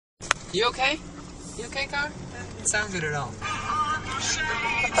You okay? You okay, car? That didn't sound good at all. It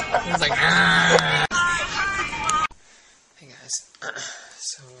was like, ah. Hey guys,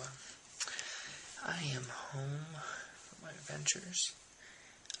 so I am home from my adventures.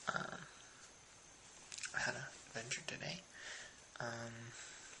 I had an adventure today.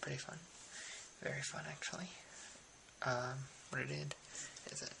 Pretty fun. Very fun, actually. What I did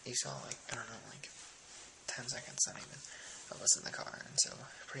is that you saw, like, I don't know, like 10 seconds, not even, I was in the car, and so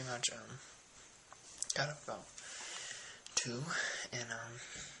pretty much, got up about 2, and,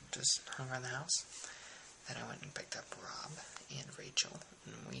 just hung around the house. Then I went and picked up Rob and Rachel,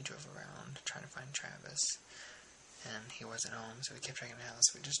 and we drove around trying to find Travis, and he wasn't home, so we kept checking the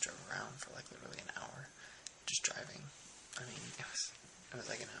house. We just drove around for, like, literally an hour, just driving. I mean, it was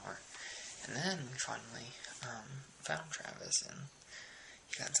like an hour. And then we finally, found Travis, and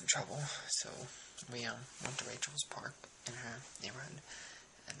he got in some trouble, so we, went to Rachel's park in her neighborhood,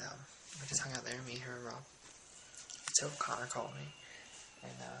 and, we just hung out there, me, her, and Rob. So Connor called me,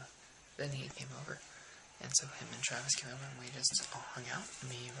 and, then he came over, and so him and Travis came over, and we just all hung out,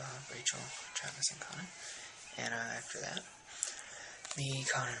 me, Rob, Rachel, Travis, and Connor, and, after that, me,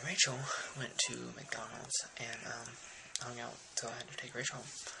 Connor, and Rachel went to McDonald's, and, hung out till I had to take Rachel home,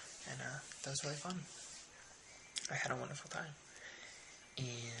 and, that was really fun. I had a wonderful time,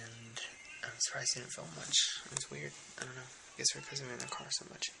 and I'm surprised I didn't film much. It was weird. I don't know. I guess because we were in the car so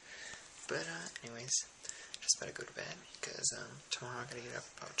much. But, anyways, just better go to bed, because, tomorrow I gotta get up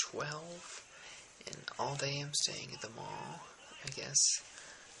about 12, and all day I'm staying at the mall, I guess.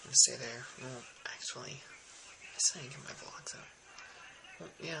 I'm gonna stay there. Well, actually, I still need to get my vlogs up.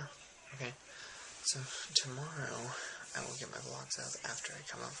 Well, yeah, okay. So, tomorrow, I will get my vlogs out after I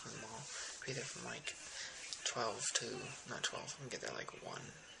come out from the mall. Be there from, like, 12 to, not 12, I'm gonna get there, like, 1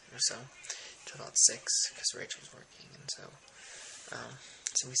 or so, to about 6, because Rachel's working, and so,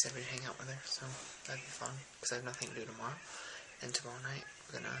 so we said we'd hang out with her, so that'd be fun, because I have nothing to do tomorrow, and tomorrow night,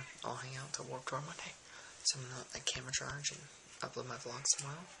 we're gonna all hang out till Warped Tour Monday, so I'm gonna let my camera charge and upload my vlogs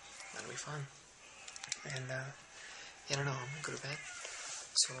tomorrow. That'll be fun, and, yeah, I don't know, I'm gonna go to bed,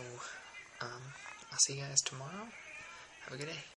 so, I'll see you guys tomorrow. Have a good day.